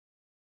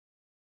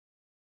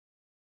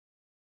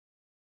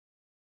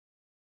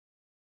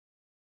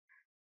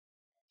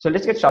So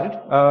let's get started.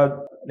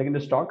 Like in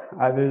this talk,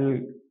 I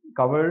will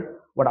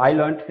cover what I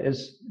learned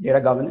is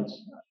data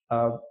governance.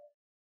 Uh,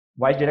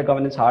 why is data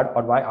governance hard,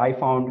 or why I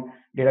found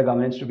data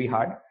governance to be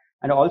hard,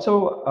 and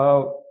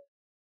also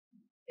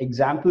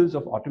examples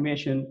of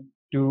automation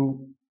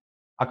to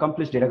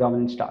accomplish data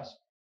governance tasks.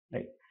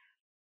 Right.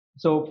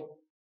 So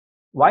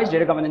why is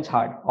data governance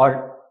hard,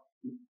 or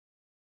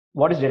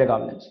what is data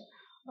governance?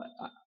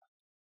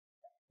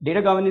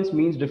 Data governance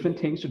means different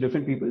things to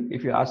different people.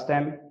 If you ask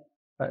them,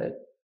 uh,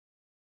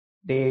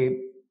 there's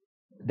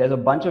a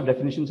bunch of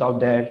definitions out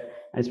there,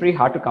 and it's pretty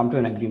hard to come to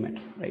an agreement,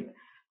 right?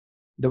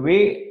 The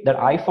way that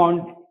I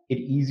found it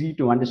easy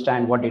to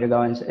understand what data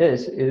governance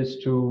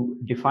is to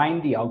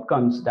define the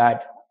outcomes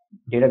that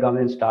data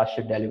governance tasks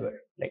should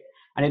deliver, right?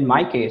 And in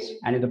my case,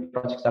 and in the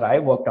projects that I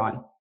worked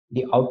on,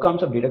 the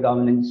outcomes of data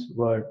governance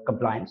were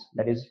compliance.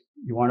 That is,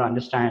 you want to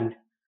understand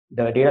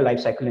the data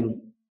lifecycle and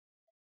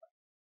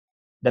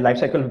the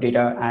lifecycle of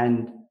data,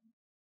 and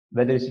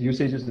whether its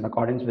usage is in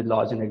accordance with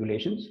laws and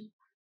regulations,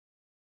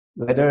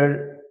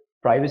 whether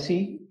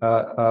privacy,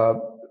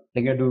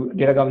 do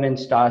data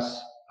governance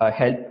tasks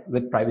help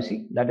with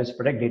privacy, that is,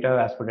 protect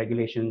data as per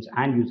regulations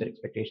and user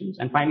expectations,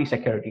 and finally,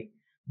 security.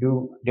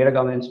 Do data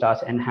governance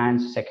tasks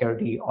enhance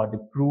security, or to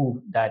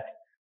prove that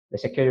the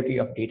security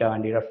of data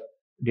and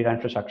data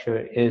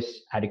infrastructure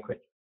is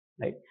adequate,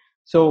 right?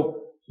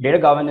 So data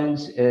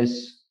governance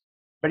is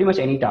pretty much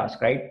any task,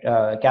 right?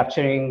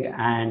 Capturing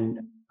uh,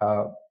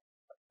 uh,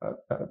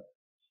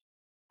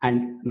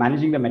 and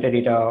managing the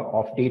metadata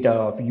of data,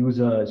 of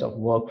users, of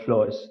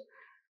workflows,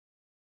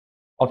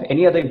 of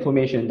any other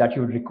information that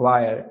you would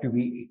require to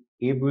be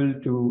able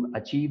to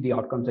achieve the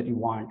outcomes that you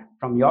want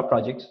from your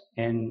projects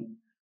in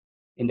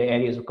the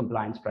areas of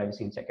compliance,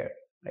 privacy, and security,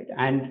 right?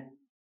 And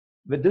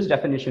with this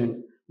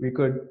definition, we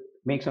could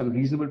make some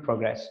reasonable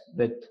progress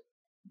with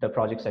the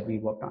projects that we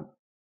worked on.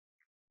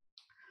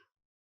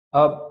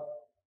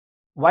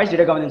 Why is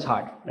data governance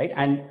hard, right?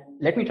 And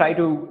let me try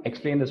to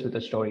explain this with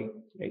a story,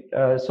 right?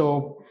 There's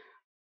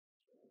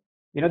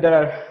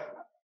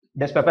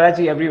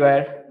paparazzi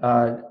everywhere.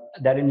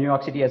 They're in New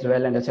York City as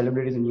well, and the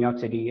celebrities in New York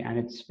City, and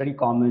it's very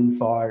common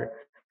for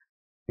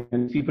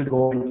people to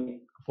go and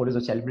take photos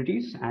of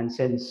celebrities. And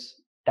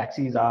since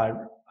taxis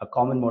are a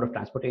common mode of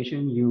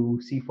transportation, you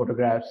see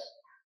photographs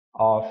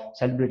of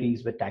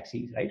celebrities with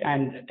taxis, right?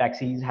 And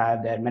taxis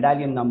have their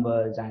medallion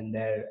numbers and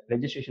their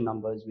registration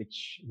numbers,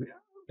 which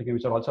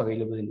are also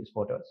available in these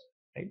photos,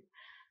 right?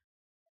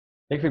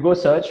 If you go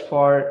search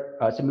for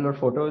similar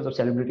photos of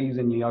celebrities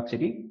in New York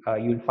City,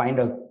 you'll find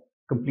a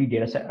complete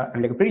data set,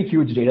 like a pretty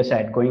huge data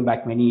set going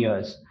back many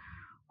years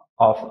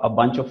of a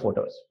bunch of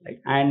photos, right?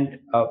 And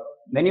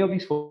many of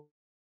these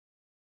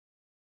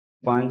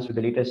ones with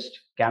the latest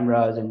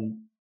cameras and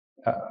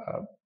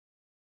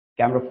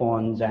camera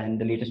phones and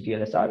the latest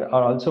DSLR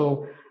are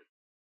also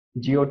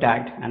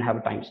geotagged and have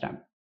a timestamp.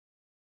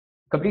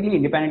 Completely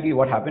independently,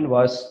 what happened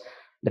was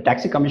the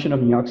Taxi Commission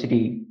of New York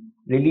City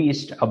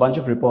released a bunch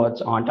of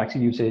reports on taxi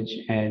usage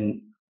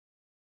in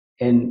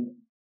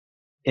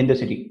the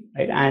city,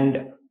 right?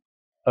 And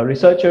a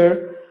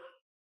researcher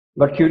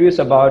got curious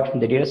about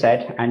the data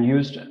set and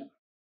used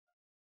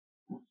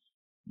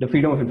the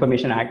Freedom of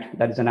Information Act,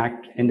 that is an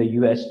act in the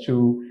US,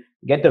 to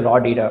get the raw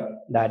data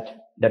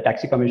that the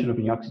Taxi Commission of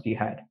New York City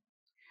had.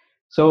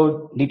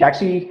 So the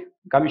Taxi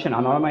Commission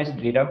anonymized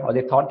the data, or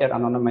they thought they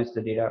anonymized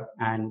the data,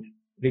 and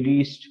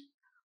released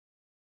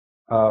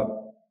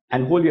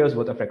an whole year's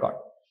worth of record,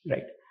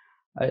 right?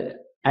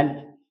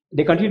 And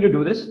they continue to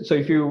do this. So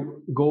if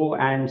you go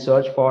and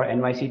search for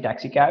NYC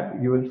taxi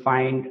cab, you will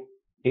find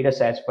data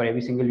sets for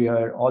every single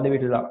year, all the way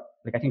to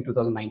I think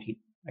 2019,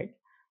 right?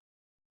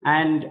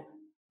 And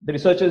the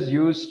researchers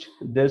used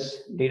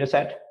this data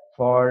set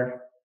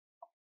for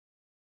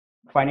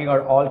finding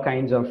out all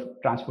kinds of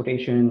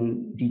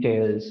transportation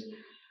details,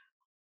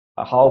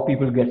 how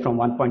people get from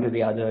one point to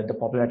the other, the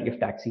popularity of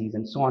taxis,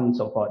 and so on and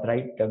so forth,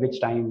 right? Which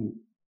time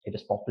it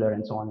is popular,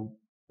 and so on,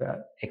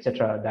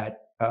 etc.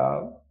 That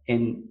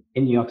in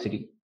New York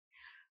City.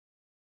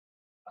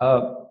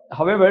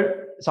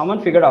 However,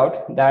 someone figured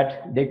out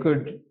that they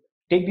could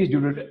take these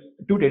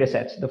two data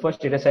sets. The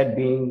first data set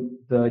being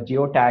the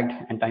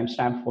geotagged and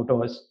timestamped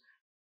photos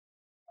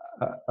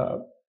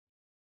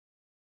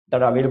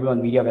that are available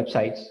on media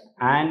websites,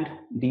 and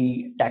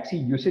the taxi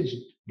usage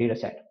data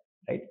set,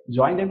 right?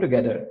 Join them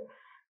together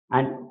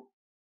and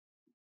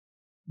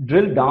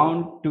drill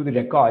down to the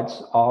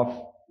records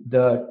of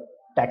the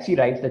taxi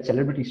rides that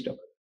celebrities took.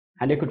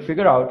 And they could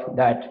figure out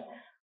that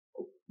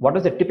what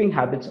was the tipping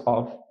habits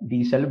of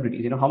these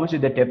celebrities? How much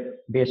did they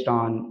tip based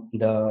on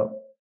the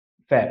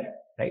fare,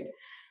 right?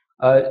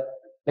 So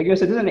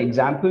this is an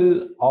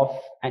example of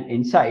an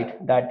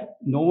insight that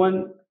no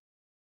one,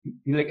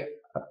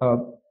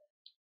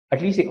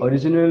 at least the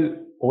original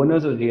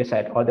owners of the data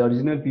set, or the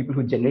original people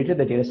who generated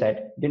the data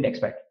set, didn't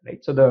expect,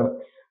 right? So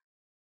the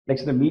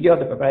media or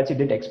the paparazzi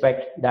didn't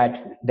expect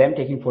that them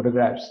taking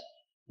photographs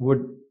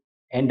would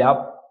end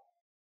up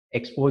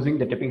exposing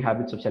the tipping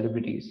habits of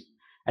celebrities.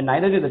 And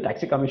neither did the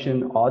Taxi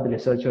Commission or the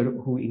researcher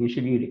who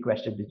initially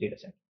requested this data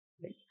set,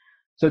 right?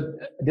 So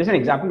there's an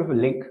example of a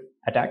link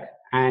attack,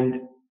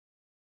 and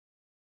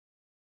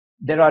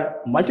there are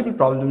multiple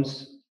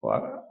problems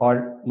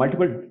or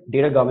multiple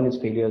data governance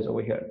failures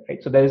over here,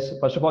 right? So there's,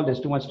 first of all, there's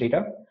too much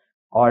data,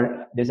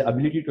 or there's the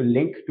ability to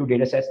link two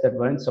data sets that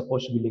weren't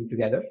supposed to be linked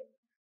together.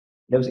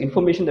 There was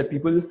information that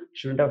people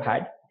shouldn't have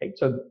had, right?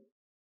 So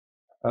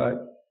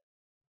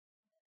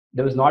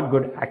there was not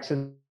good access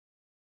in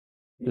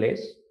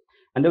place,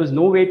 and there was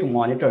no way to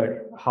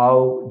monitor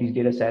how these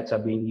data sets are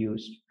being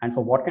used and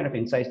for what kind of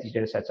insights these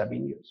data sets are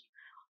being used.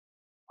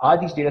 Are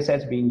these data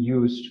sets being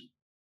used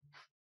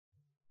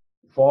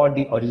for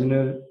the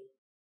original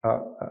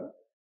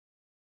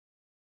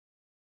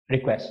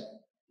request,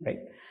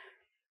 right?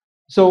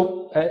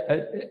 So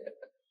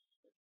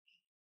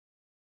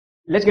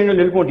let's get into a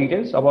little more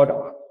details about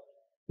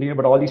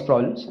all these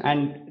problems,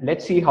 and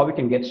let's see how we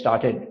can get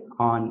started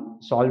on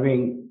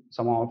solving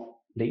some of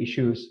the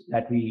issues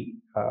that we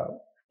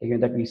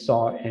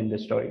saw in the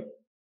story.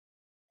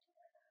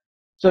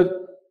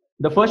 So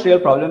the first real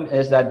problem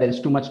is that there is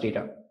too much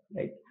data,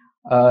 right?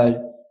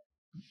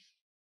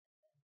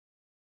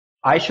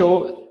 I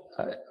show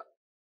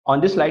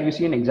on this slide, you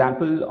see an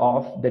example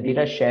of the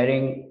data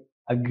sharing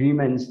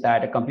agreements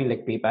that a company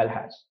like PayPal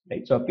has,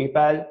 right? So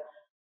PayPal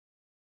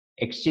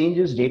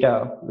exchanges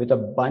data with a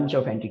bunch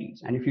of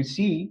entities, and if you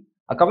see,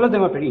 a couple of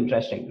them are pretty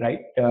interesting, right?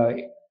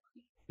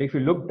 If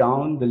you look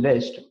down the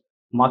list,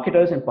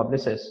 marketers and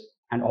publicists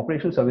and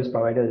operational service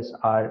providers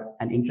are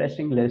an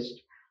interesting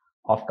list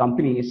of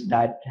companies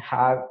that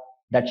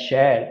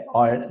share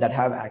or that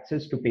have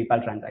access to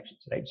PayPal transactions,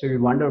 right? So you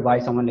wonder why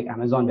someone like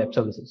Amazon Web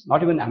Services,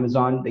 not even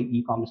Amazon, the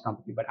e-commerce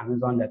company, but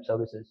Amazon Web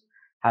Services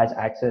has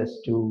access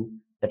to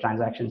the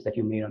transactions that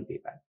you made on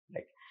PayPal,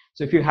 right?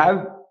 So if you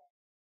have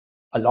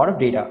a lot of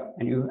data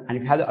and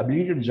if you have the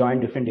ability to join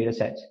different data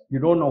sets, you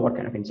don't know what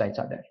kind of insights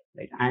are there,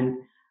 right? And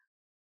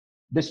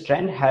this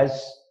trend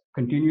has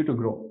continued to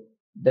grow.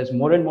 There's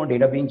more and more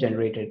data being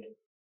generated,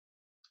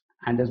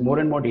 and there's more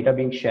and more data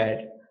being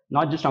shared,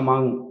 not just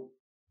among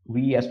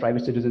we as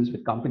private citizens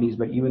with companies,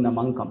 but even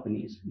among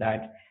companies,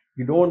 that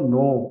you don't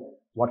know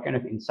what kind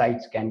of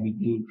insights can be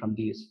gleaned from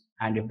these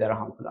and if they're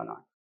harmful or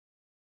not.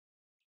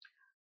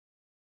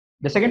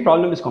 The second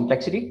problem is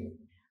complexity.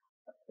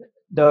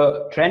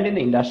 The trend in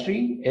the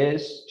industry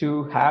is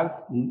to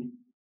have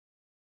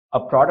a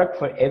product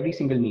for every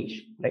single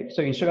niche, right?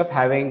 So instead of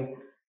having,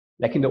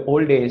 like in the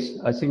old days,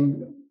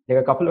 there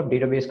are a couple of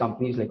database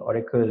companies like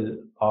Oracle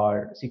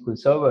or SQL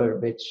Server,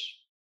 which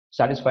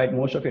satisfied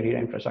most of your data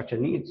infrastructure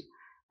needs.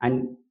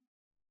 And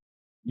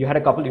you had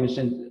a couple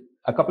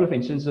of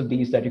instances of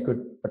these that you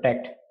could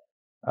protect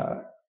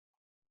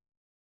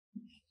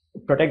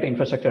the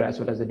infrastructure as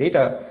well as the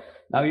data.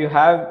 Now you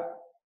have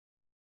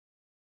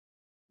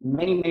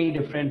many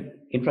different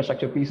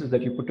infrastructure pieces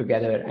that you put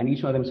together, and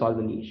each one of them solve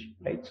a niche,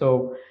 right?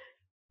 So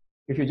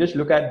if you just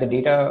look at the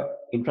data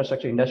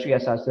infrastructure industry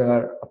as such, there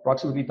are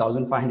approximately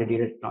 1,500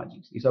 data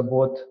technologies. These are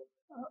both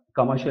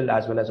commercial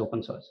as well as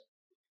open source.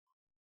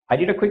 I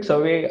did a quick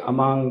survey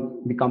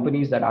among the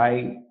companies that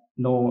I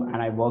know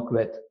and I work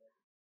with,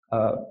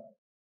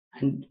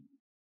 and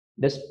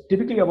there's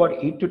typically about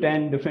 8 to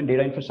 10 different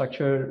data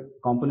infrastructure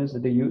components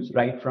that they use,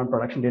 right from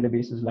production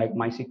databases like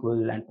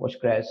MySQL and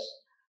Postgres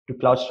to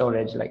cloud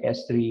storage like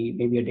S3,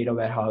 maybe a data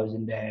warehouse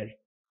in there,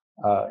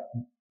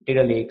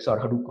 data lakes or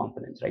Hadoop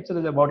components, right? So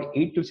there's about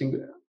 8 to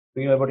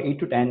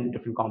 10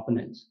 different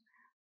components,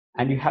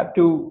 and you have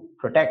to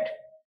protect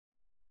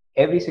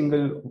every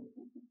single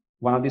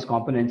one of these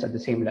components at the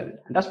same level.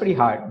 And that's pretty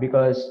hard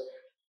because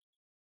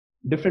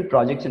different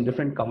projects and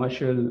different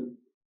commercial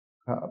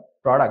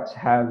products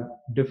have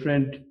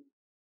different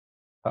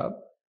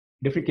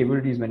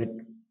capabilities when it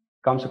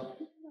comes to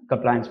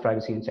compliance,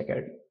 privacy, and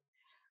security.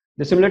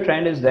 The similar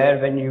trend is there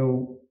when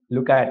you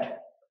look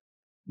at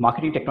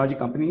marketing technology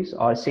companies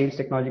or sales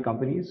technology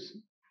companies.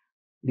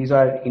 These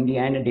are in the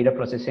end data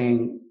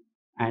processing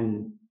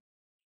and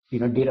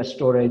data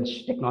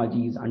storage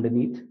technologies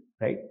underneath,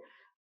 right?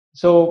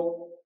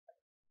 So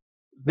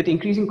with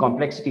increasing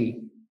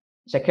complexity,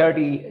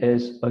 security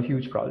is a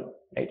huge problem,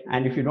 right?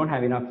 And if you don't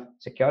have enough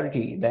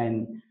security,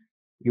 then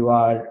you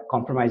are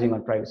compromising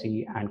on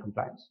privacy and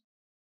compliance.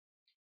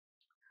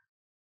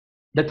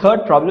 The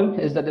third problem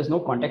is that there's no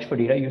context for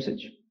data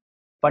usage.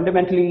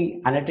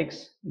 Fundamentally,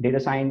 analytics, data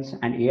science,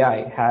 and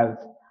AI have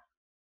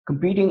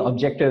competing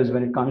objectives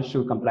when it comes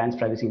to compliance,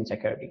 privacy, and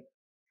security.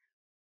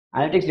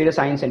 Analytics, data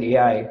science, and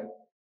AI,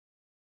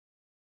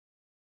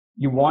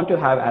 you want to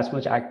have as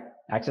much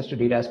access to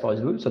data as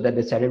possible so that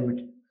there's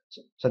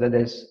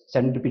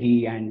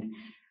serendipity and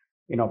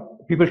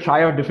people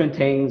try out different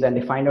things and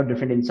they find out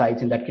different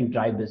insights, and that can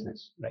drive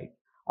business, right?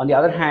 On the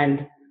other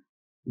hand,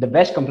 the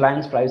best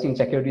compliance, privacy, and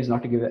security is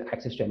not to give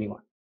access to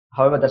anyone.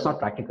 However, that's not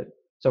practical.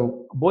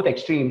 So both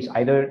extremes,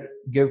 either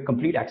give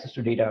complete access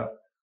to data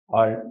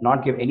or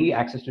not give any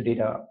access to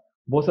data,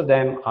 both of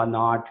them are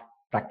not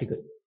practical.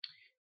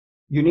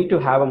 You need to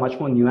have a much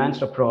more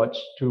nuanced approach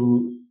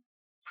to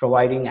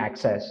providing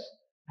access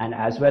and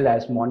as well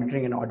as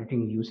monitoring and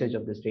auditing usage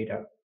of this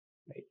data,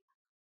 right?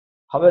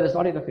 However, there's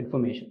not enough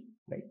information,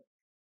 right?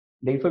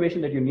 the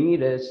information that you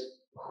need is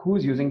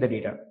who's using the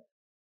data,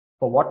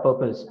 for what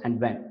purpose, and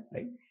when.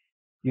 Right?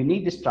 You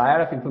need this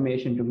triad of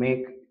information to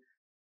make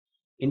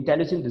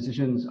intelligent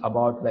decisions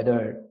about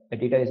whether the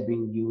data is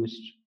being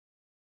used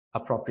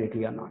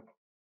appropriately or not.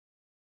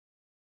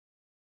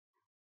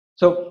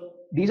 So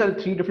these are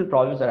the three different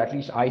problems that at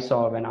least I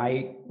saw when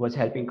I was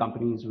helping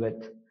companies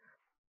with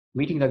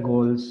meeting their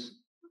goals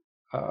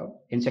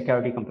in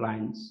security,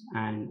 compliance,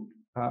 and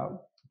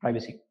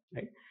privacy.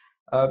 Right.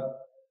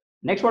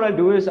 Next, what I'll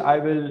do is I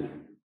will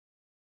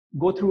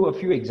go through a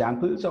few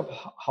examples of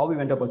how we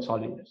went about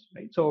solving this.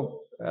 Right.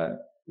 So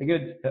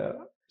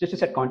just to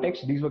set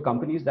context, these were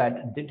companies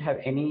that didn't have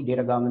any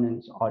data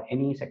governance or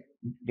any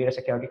data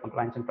security,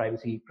 compliance, and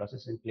privacy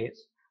process in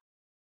place.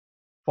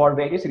 For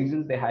various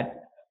reasons, they had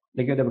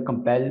they were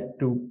compelled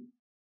to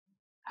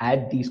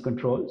add these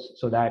controls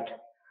so that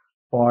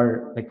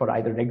for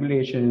either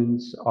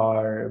regulations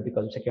or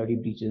because of security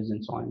breaches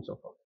and so on and so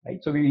forth.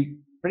 Right. So we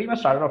pretty much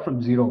started off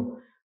from zero,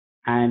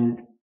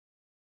 and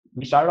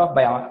we started off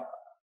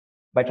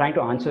by trying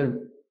to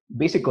answer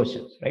basic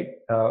questions, right?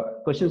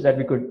 Questions that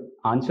we could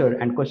answer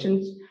and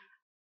questions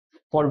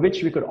for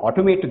which we could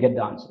automate to get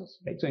the answers,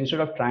 right? So instead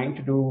of trying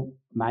to do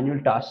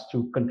manual tasks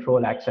to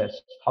control access,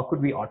 how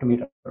could we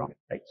automate around it,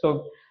 right?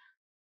 So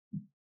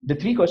the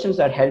three questions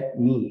that helped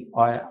me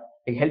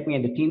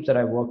and the teams that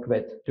I worked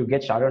with to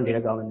get started on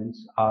data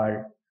governance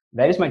are: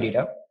 where is my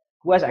data?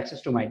 Who has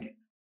access to my data?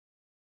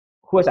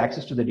 Who has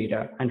access to the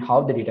data, and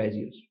how the data is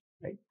used,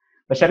 right?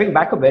 But stepping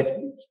back a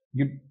bit,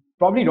 you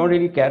probably don't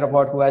really care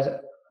about who has,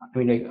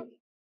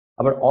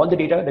 about all the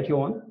data that you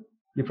own.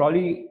 You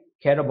probably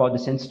care about the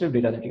sensitive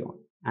data that you own.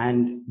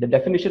 And the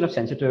definition of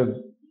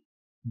sensitive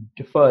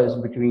differs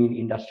between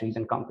industries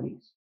and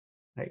companies,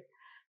 right?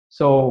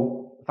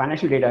 So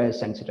financial data is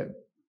sensitive.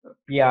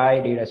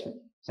 PI data is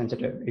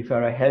sensitive. If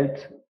you're a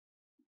health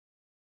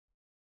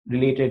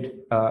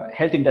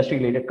industry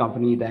related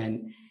company,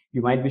 then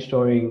you might be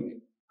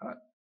storing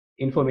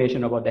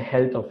information about the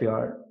health of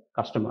your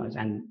customers,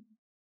 and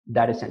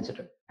that is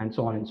sensitive, and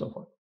so on and so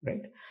forth,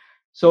 right?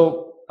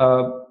 So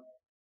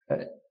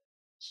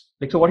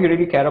so what you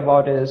really care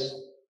about is: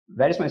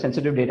 where is my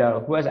sensitive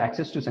data? Who has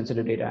access to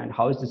sensitive data? And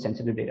how is the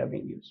sensitive data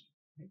being used?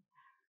 Right?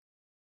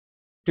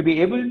 To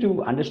be able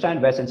to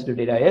understand where sensitive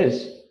data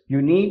is,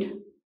 you need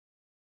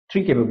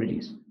three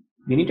capabilities.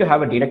 You need to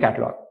have a data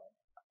catalog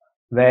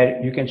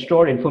where you can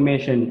store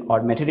information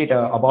or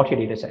metadata about your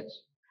data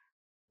sets.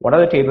 What are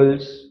the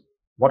tables?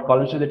 What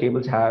columns do the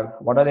tables have?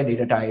 What are the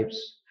data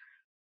types?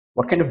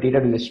 What kind of data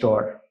do they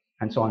store?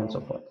 And so on and so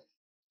forth.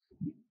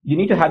 You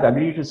need to have the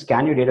ability to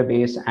scan your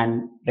database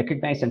and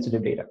recognize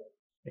sensitive data.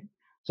 Right?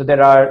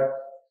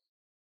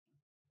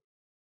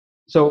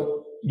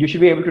 So you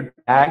should be able to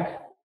tag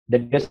the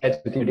data sets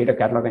within your data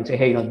catalog and say,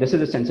 hey, this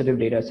is a sensitive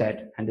data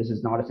set and this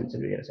is not a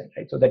sensitive data set,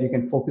 right? So that you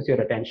can focus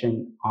your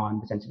attention on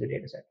the sensitive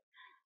data set.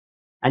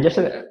 And as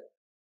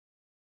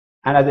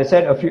I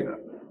said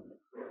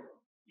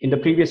in the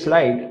previous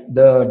slide,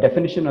 the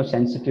definition of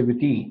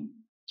sensitivity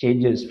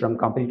changes from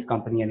company to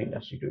company and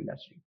industry to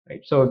industry,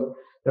 right? So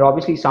there are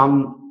obviously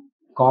some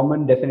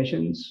common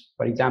definitions,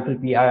 for example,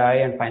 PII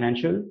and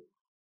financial,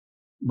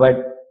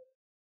 but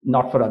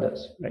not for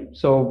others, right?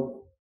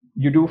 So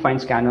you do find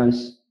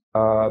scanners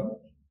for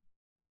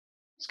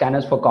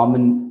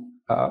common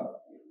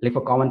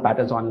for common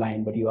patterns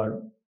online, but you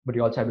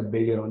also have to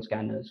build your own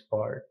scanners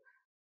for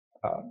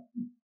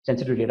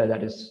sensitive data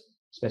that is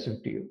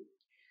specific to you.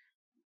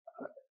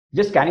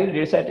 Just scanning the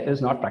data set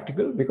is not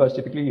practical because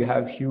typically you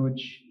have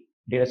huge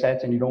data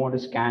sets and you don't want to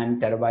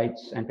scan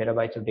terabytes and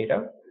petabytes of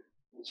data.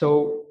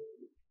 So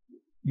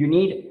you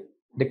need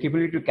the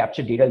capability to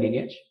capture data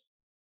lineage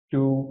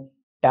to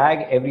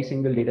tag every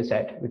single data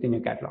set within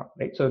your catalog,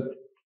 right? So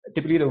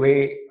typically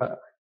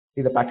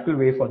the practical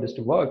way for this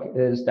to work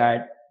is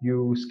that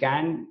you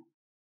scan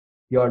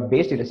your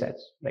base data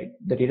sets, right?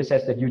 The data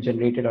sets that you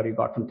generated or you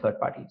got from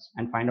third parties,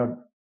 and find out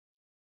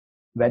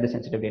where the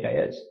sensitive data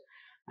is.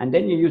 And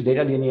then you use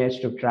data lineage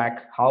to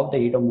track how the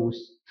data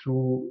moves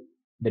through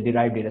the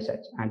derived data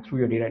sets and through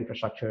your data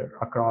infrastructure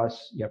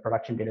across your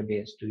production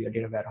database to your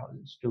data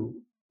warehouses to,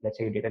 let's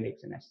say, your data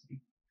lakes in S3,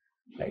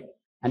 right?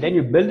 And then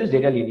you build this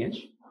data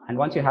lineage. And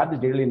once you have this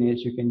data lineage,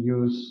 you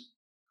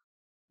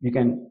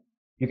can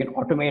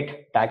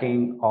automate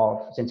tagging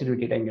of sensitive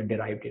data in your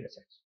derived data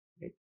sets.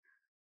 Right?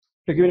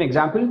 To give you an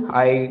example,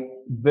 I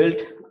built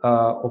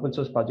an open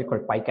source project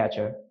called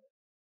PyCatcher.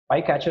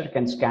 PyCatcher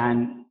can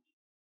scan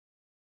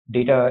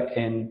data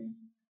in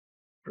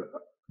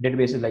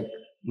databases like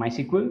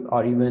MySQL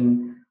or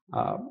even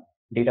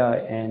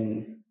data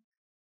in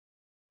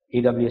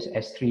AWS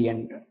S3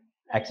 and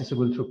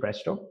accessible through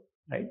Presto,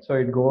 right? So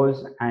it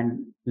goes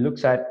and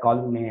looks at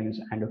column names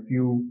and a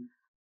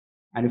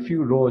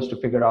few rows to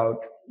figure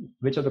out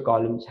which of the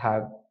columns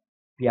have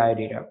PI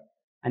data,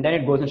 and then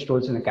it goes and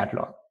stores in the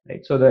catalog,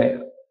 right? So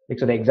the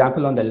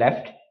example on the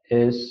left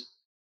is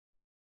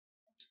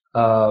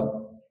a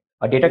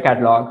data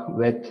catalog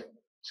with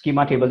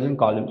schema tables and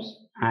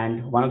columns,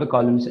 and one of the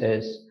columns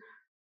is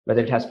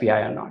whether it has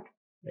PI or not,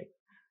 right?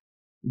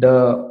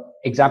 The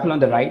example on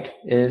the right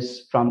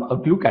is from a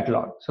Glue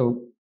catalog.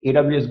 So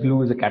AWS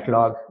Glue is a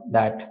catalog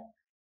that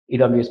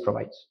AWS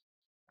provides,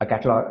 a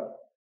catalog,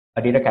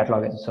 a data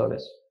catalog as a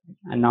service.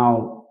 And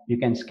now you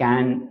can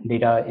scan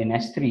data in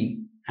S3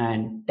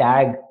 and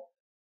tag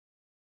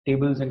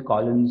tables and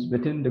columns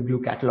within the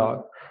Glue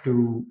catalog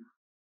to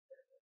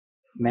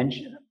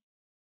mention,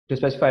 to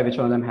specify which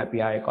one of them have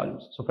PII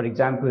columns. So for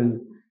example,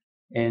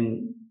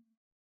 in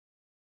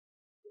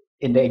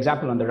the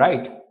example on the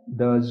right,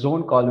 the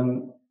zone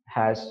column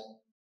has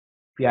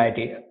PII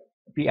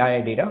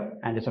data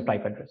and it's a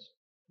type address.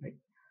 Right?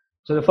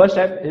 So the first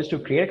step is to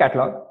create a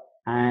catalog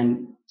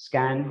and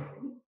scan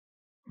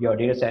your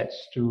data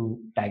sets to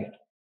tag it.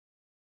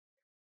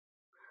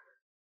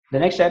 The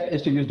next step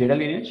is to use data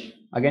lineage.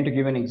 Again, to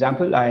give an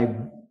example, I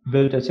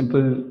built a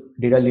simple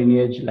data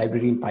lineage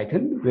library in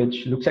Python,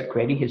 which looks at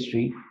query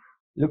history,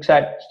 looks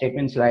at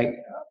statements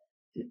like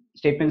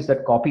statements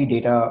that copy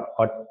data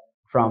or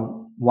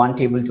from one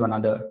table to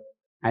another,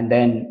 and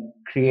then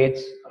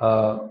creates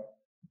a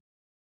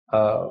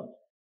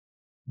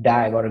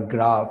DAG or a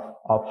graph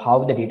of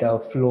how the data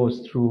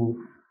flows through,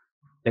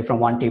 like from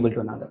one table to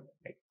another.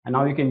 Right? And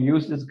now you can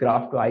use this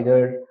graph to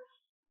either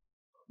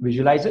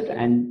visualize it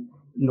and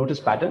notice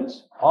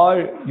patterns,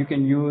 or you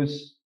can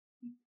use,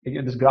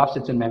 this graph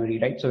sits in memory,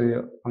 right?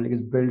 So Omnic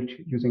is built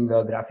using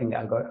the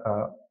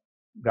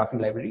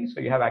graphing library. So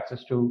you have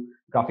access to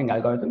graphing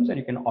algorithms, and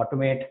you can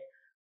automate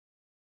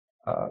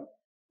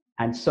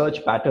and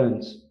search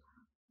patterns,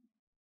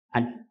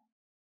 and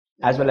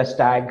as well as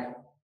tag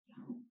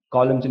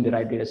columns in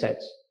derived data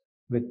sets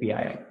with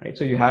PII, right?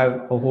 So you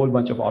have a whole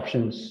bunch of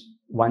options.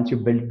 Once you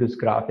build this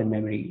graph in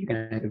memory, you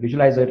can either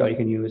visualize it, or you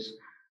can use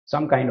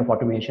some kind of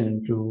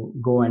automation to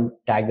go and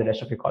tag the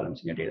rest of your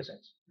columns in your data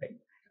sets, right?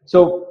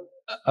 So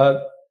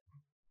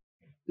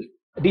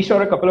these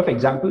are a couple of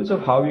examples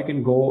of how you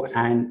can go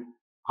and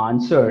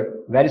answer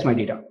where is my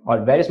data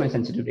or where is my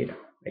sensitive data,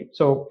 right?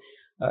 So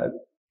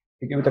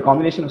with a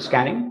combination of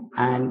scanning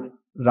and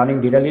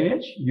running data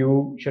lineage,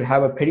 you should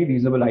have a pretty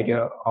reasonable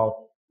idea of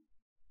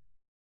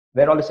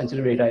where all the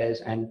sensitive data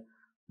is and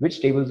which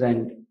tables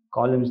and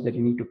columns that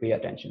you need to pay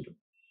attention to.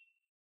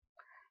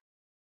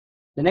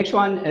 The next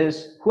one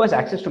is who has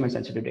access to my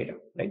sensitive data,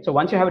 right? So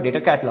once you have a data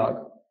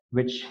catalog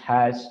which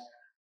has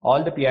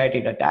all the PII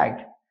data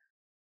tagged,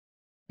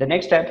 the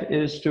next step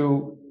is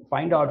to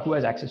find out who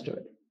has access to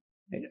it.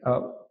 Right?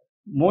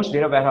 Most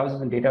data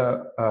warehouses and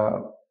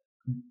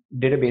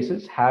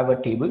databases have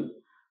a table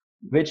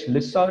which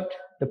lists out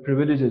the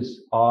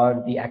privileges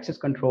or the access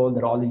control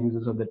that all the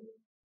users of the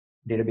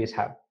database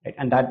have, right?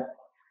 And that,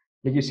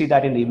 did you see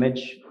that in the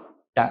image?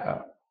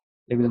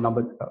 It was a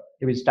number.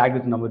 It was tagged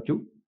with number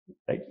 2,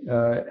 right?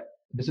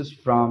 This is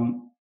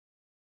from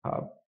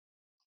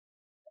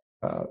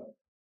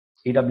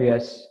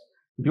AWS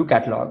Glue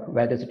catalog,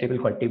 where there's a table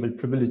called table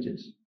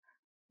privileges,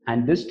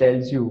 and this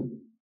tells you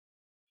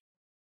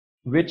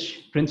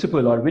which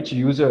principal or which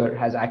user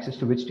has access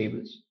to which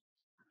tables.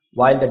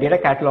 While the data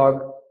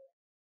catalog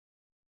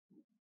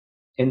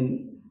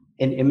in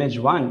image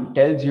 1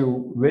 tells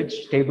you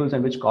which tables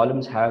and which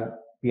columns have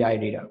PI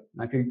data.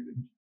 Now,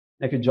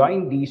 if you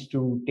join these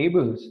two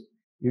tables,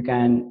 you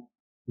can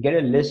get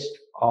a list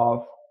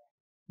of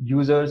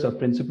users or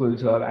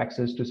principals who have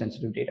access to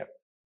sensitive data.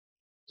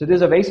 So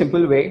there's a very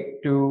simple way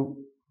to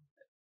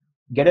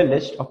get a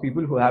list of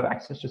people who have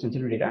access to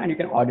sensitive data, and you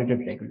can audit it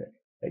regularly.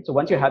 Right? So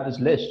once you have this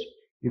list,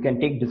 you can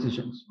take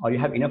decisions, or you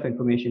have enough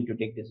information to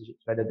take decisions,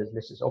 whether this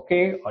list is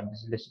okay, or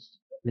this list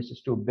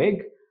is too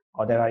big,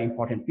 or there are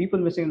important people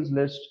missing in this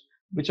list,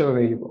 whichever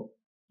way you go.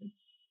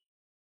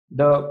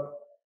 The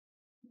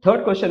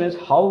third question is,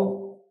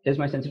 how is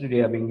my sensitive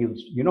data being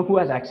used? You know who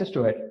has access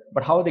to it,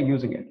 but how are they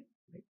using it?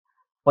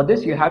 For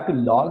this, you have to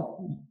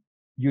log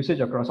usage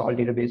across all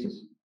databases.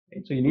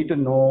 Right? So you need to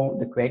know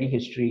the query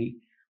history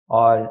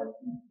or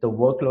the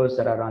workloads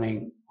that are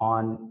running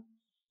on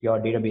your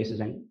databases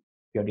and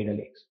your data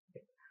lakes.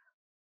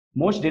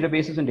 Most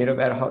databases and data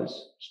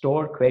warehouse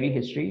store query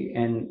history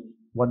in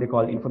what they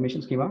call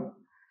information schema.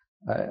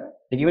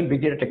 Even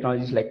big data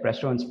technologies like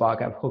Presto and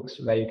Spark have hooks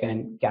where you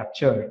can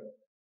capture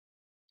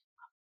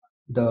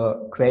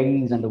the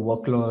queries and the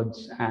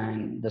workloads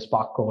and the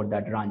Spark code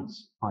that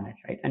runs on it,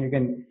 right? And you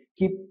can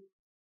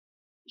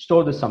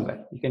store this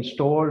somewhere. You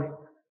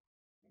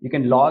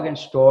can log and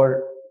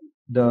store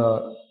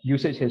the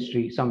usage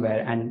history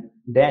somewhere, and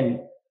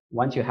then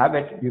once you have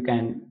it, you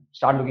can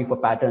start looking for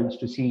patterns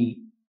to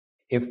see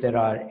if there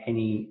are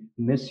any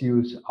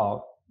misuse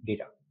of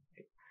data.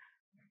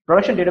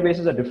 Production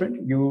databases are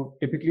different. You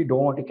typically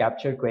don't want to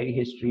capture query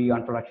history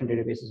on production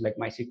databases like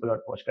MySQL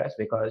or Postgres,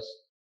 because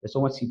there's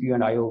so much CPU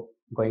and IO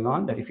going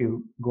on that if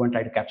you go and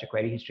try to capture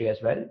query history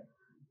as well,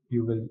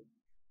 you will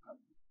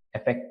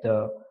affect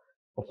the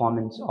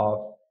performance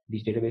of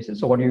these databases.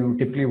 So what you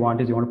typically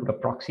want is you want to put a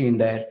proxy in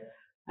there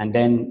and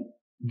then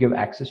give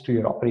access to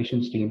your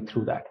operations team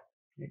through that.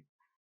 Okay.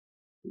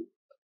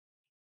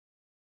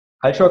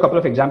 I'll show a couple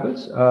of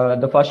examples.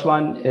 The first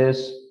one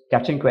is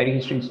capturing query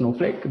history in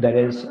Snowflake. There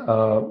is an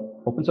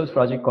open source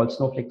project called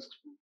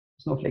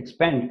Snowflake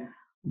Spend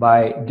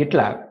by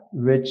GitLab,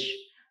 which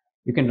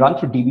you can run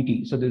through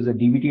DBT. So there's a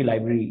DBT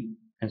library,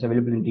 and it's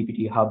available in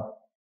DBT Hub.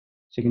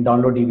 So you can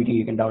download DBT,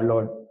 you can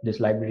download this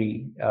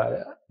library.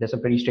 There's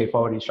some pretty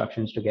straightforward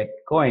instructions to get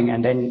going,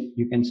 and then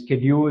you can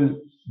schedule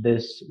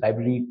this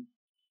library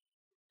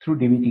through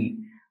DBT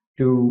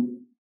to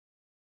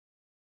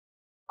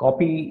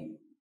copy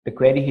the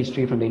query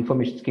history from the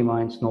information schema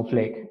in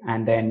Snowflake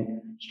and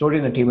then store it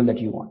in a table that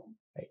you want,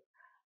 right?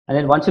 And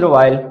then once in a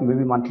while,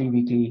 maybe monthly,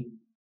 weekly,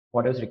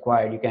 whatever is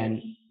required, you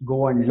can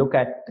go and look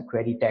at the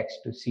query text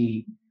to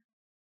see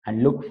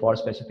and look for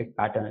specific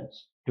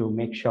patterns to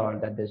make sure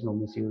that there's no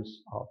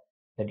misuse of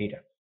the data.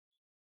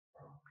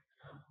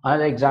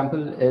 Another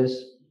example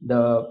is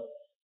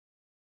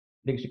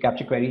to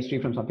capture query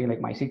history from something like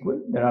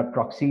MySQL. There are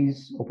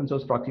proxies, open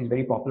source proxies,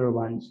 very popular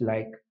ones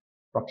like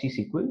Proxy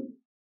SQL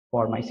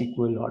for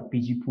MySQL or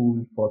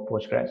pgpool for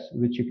Postgres,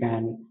 which you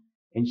can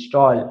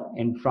install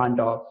in front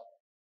of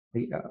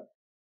the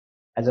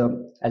as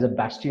a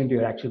bastion to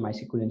your actual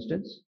MySQL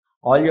instance.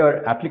 All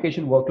your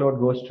application workload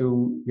goes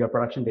to your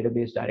production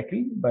database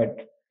directly,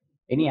 but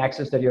any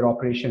access that your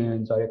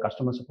operations or your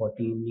customer support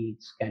team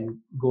needs can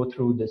go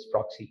through this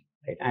proxy,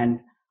 right? And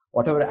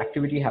whatever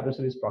activity happens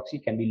to this proxy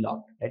can be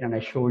logged, right? And I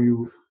show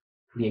you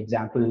the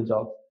examples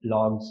of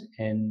logs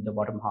in the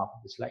bottom half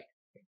of the slide.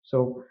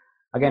 So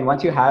again,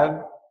 once you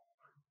have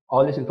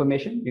all this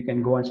information, you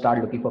can go and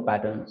start looking for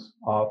patterns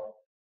of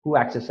who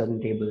accessed certain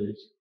tables,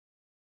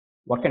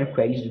 what kind of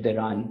queries did they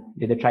run,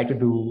 did they try to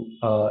do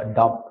a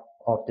dump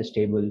of this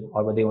table,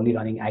 or were they only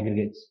running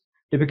aggregates?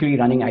 Typically,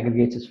 running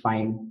aggregates is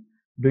fine.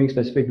 Doing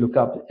specific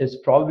lookup is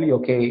probably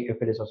okay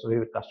if it is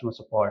associated with customer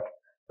support,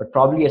 but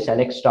probably a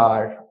select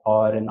star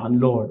or an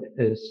unload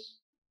is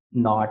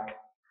not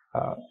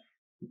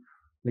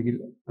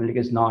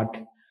is not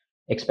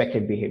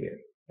expected behavior,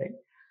 right?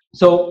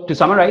 So to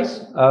summarize,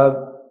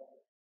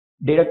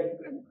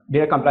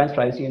 data compliance,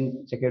 privacy,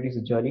 and security is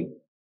a journey.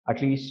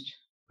 At least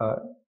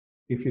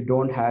if you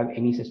don't have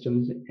any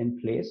systems in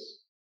place,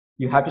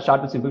 you have to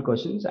start with simple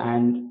questions.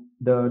 And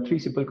the 3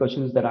 simple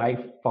questions that I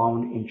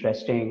found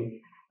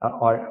interesting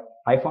or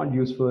I found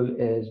useful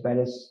is, where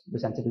is the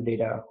sensitive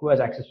data, who has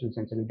access to the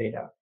sensitive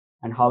data,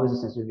 and how is the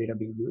sensitive data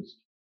being used?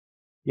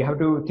 You have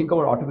to think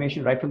about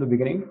automation right from the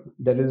beginning.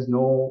 There is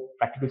no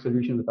practical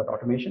solution without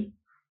automation.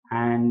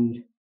 And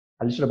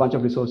I listed a bunch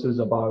of resources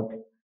about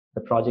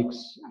the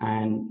projects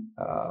and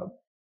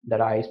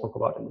that I spoke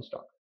about in this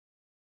talk.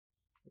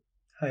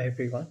 Hi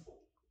everyone.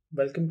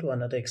 Welcome to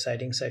another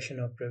exciting session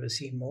of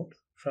Privacy Mode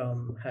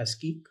from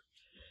Hasgeek.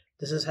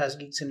 This is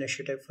Hasgeek's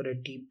initiative for a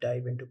deep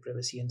dive into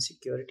privacy and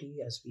security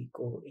as we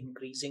go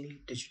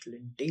increasingly digital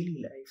in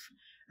daily life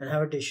and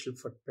have a digital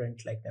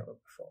footprint like never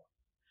before.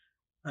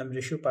 I'm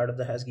Rishu, part of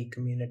the Hasgeek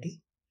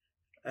community,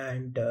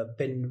 and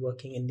been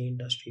working in the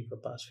industry for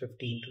past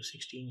 15 to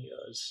 16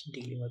 years,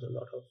 dealing with a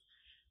lot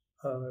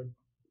of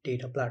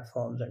data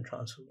platforms and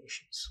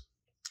transformations.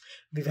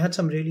 We've had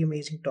some really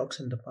amazing talks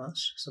in the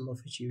past, some of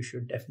which you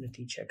should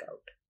definitely check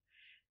out.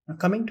 Now,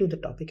 coming to the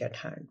topic at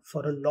hand,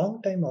 for a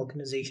long time,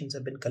 organizations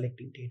have been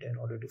collecting data in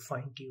order to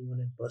fine-tune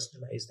and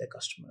personalize their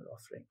customer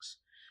offerings.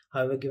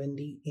 However, given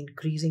the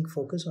increasing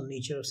focus on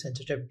nature of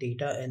sensitive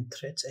data and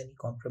threats any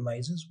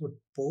compromises would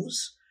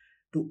pose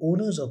to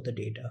owners of the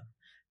data,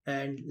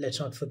 and let's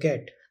not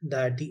forget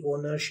that the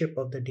ownership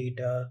of the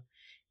data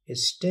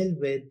is still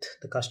with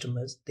the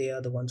customers. They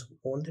are the ones who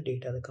own the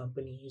data. The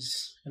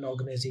companies and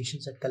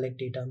organizations that collect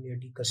data are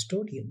merely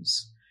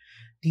custodians.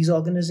 These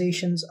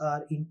organizations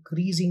are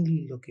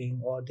increasingly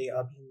looking, or they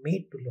are being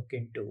made to look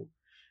into,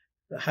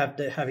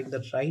 having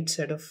the right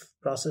set of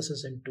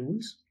processes and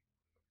tools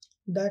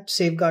that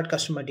safeguard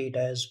customer data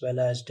as well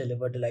as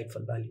deliver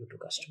delightful value to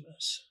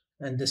customers.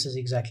 And this is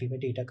exactly where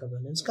data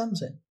governance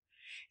comes in.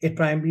 It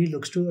primarily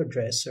looks to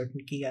address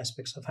certain key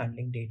aspects of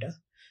handling data,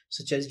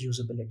 such as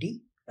usability,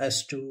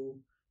 as to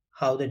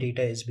how the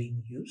data is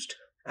being used,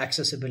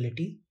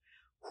 accessibility,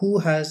 who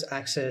has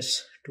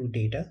access to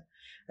data,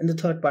 and the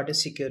third part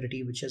is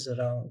security, which is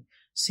around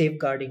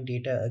safeguarding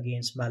data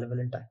against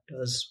malevolent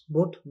actors,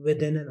 both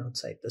within and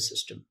outside the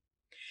system.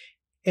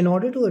 In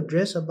order to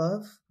address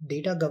above,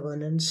 data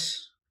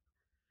governance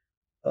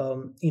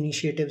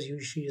initiatives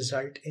usually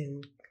result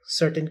in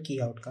certain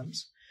key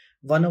outcomes,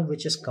 one of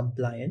which is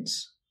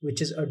compliance,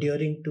 which is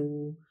adhering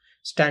to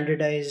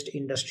standardized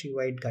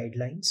industry-wide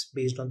guidelines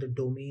based on the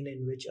domain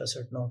in which a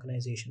certain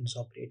organization is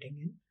operating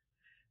in,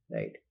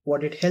 right?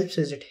 What it helps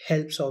is it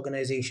helps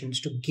organizations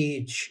to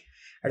gauge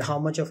at how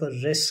much of a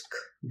risk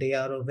they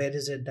are, or where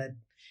is it that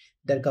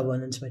their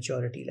governance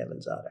maturity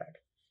levels are at.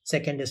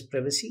 Second is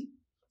privacy,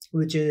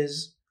 which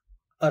is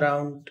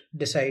around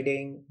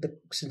deciding,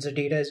 since the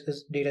data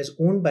is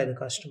owned by the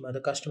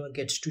customer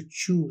gets to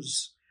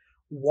choose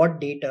what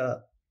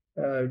data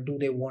do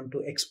they want to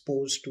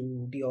expose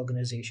to the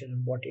organization,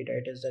 and what data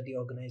it is that the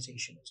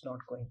organization is not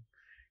going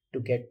to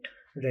get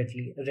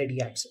ready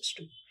access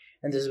to.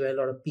 And this is where a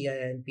lot of PII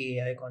and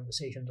PAI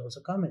conversations also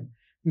come in.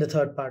 And the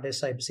third part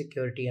is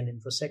cybersecurity and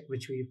InfoSec,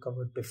 which we've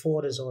covered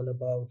before, is all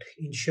about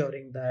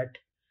ensuring that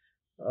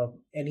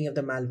any of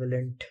the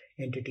malevolent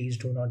entities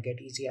do not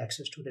get easy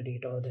access to the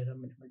data, or there are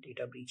minimal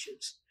data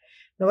breaches.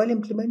 Now, while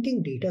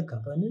implementing data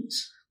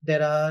governance,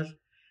 there are a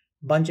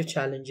bunch of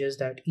challenges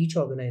that each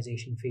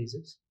organization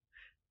faces.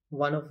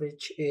 One of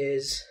which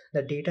is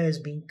that data is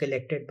being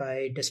collected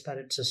by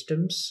disparate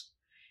systems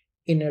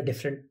in a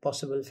different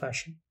possible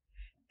fashion,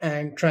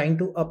 and trying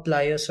to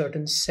apply a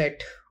certain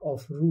set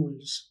of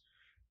rules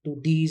to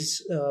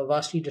these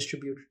vastly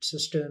distributed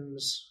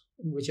systems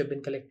which have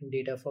been collecting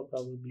data for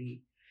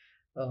probably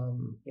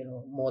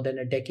more than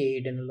a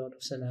decade in a lot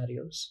of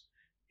scenarios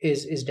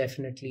is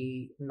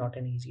definitely not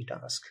an easy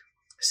task.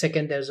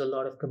 Second, there's a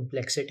lot of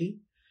complexity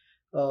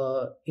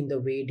in the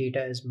way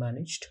data is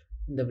managed,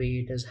 in the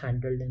way it is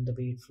handled, in the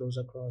way it flows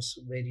across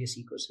various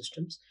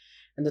ecosystems.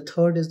 And the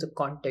third is the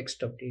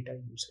context of data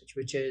usage,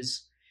 which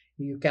is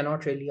you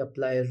cannot really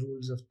apply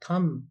rules of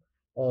thumb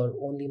or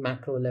only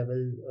macro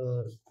level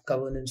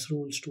governance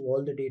rules to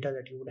all the data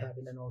that you would have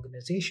in an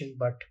organization,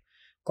 but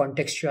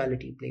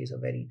contextuality plays a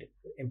very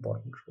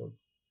important role.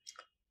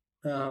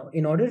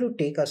 In order to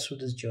take us through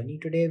this journey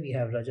today, we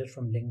have Rajat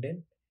from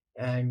LinkedIn.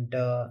 And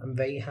I'm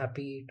very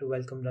happy to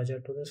welcome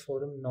Rajat to this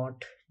forum,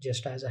 not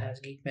just as a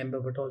Hasgeek member,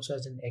 but also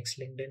as an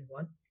ex-LinkedIn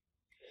one.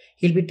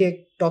 He'll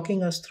be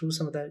talking us through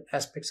some of the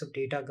aspects of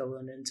data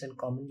governance and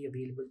commonly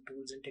available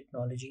tools and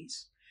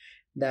technologies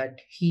that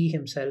he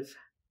himself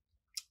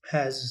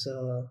has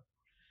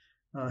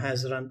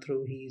run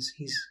through.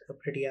 He's a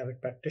pretty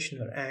avid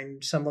practitioner,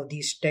 and some of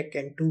these tech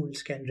and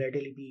tools can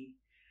readily be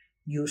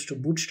used to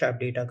bootstrap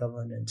data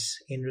governance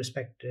in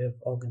respective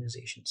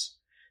organizations.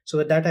 So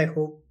with that, I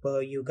hope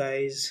you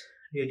guys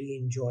really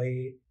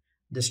enjoy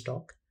this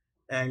talk.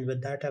 And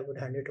with that, I would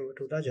hand it over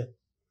to Rajat.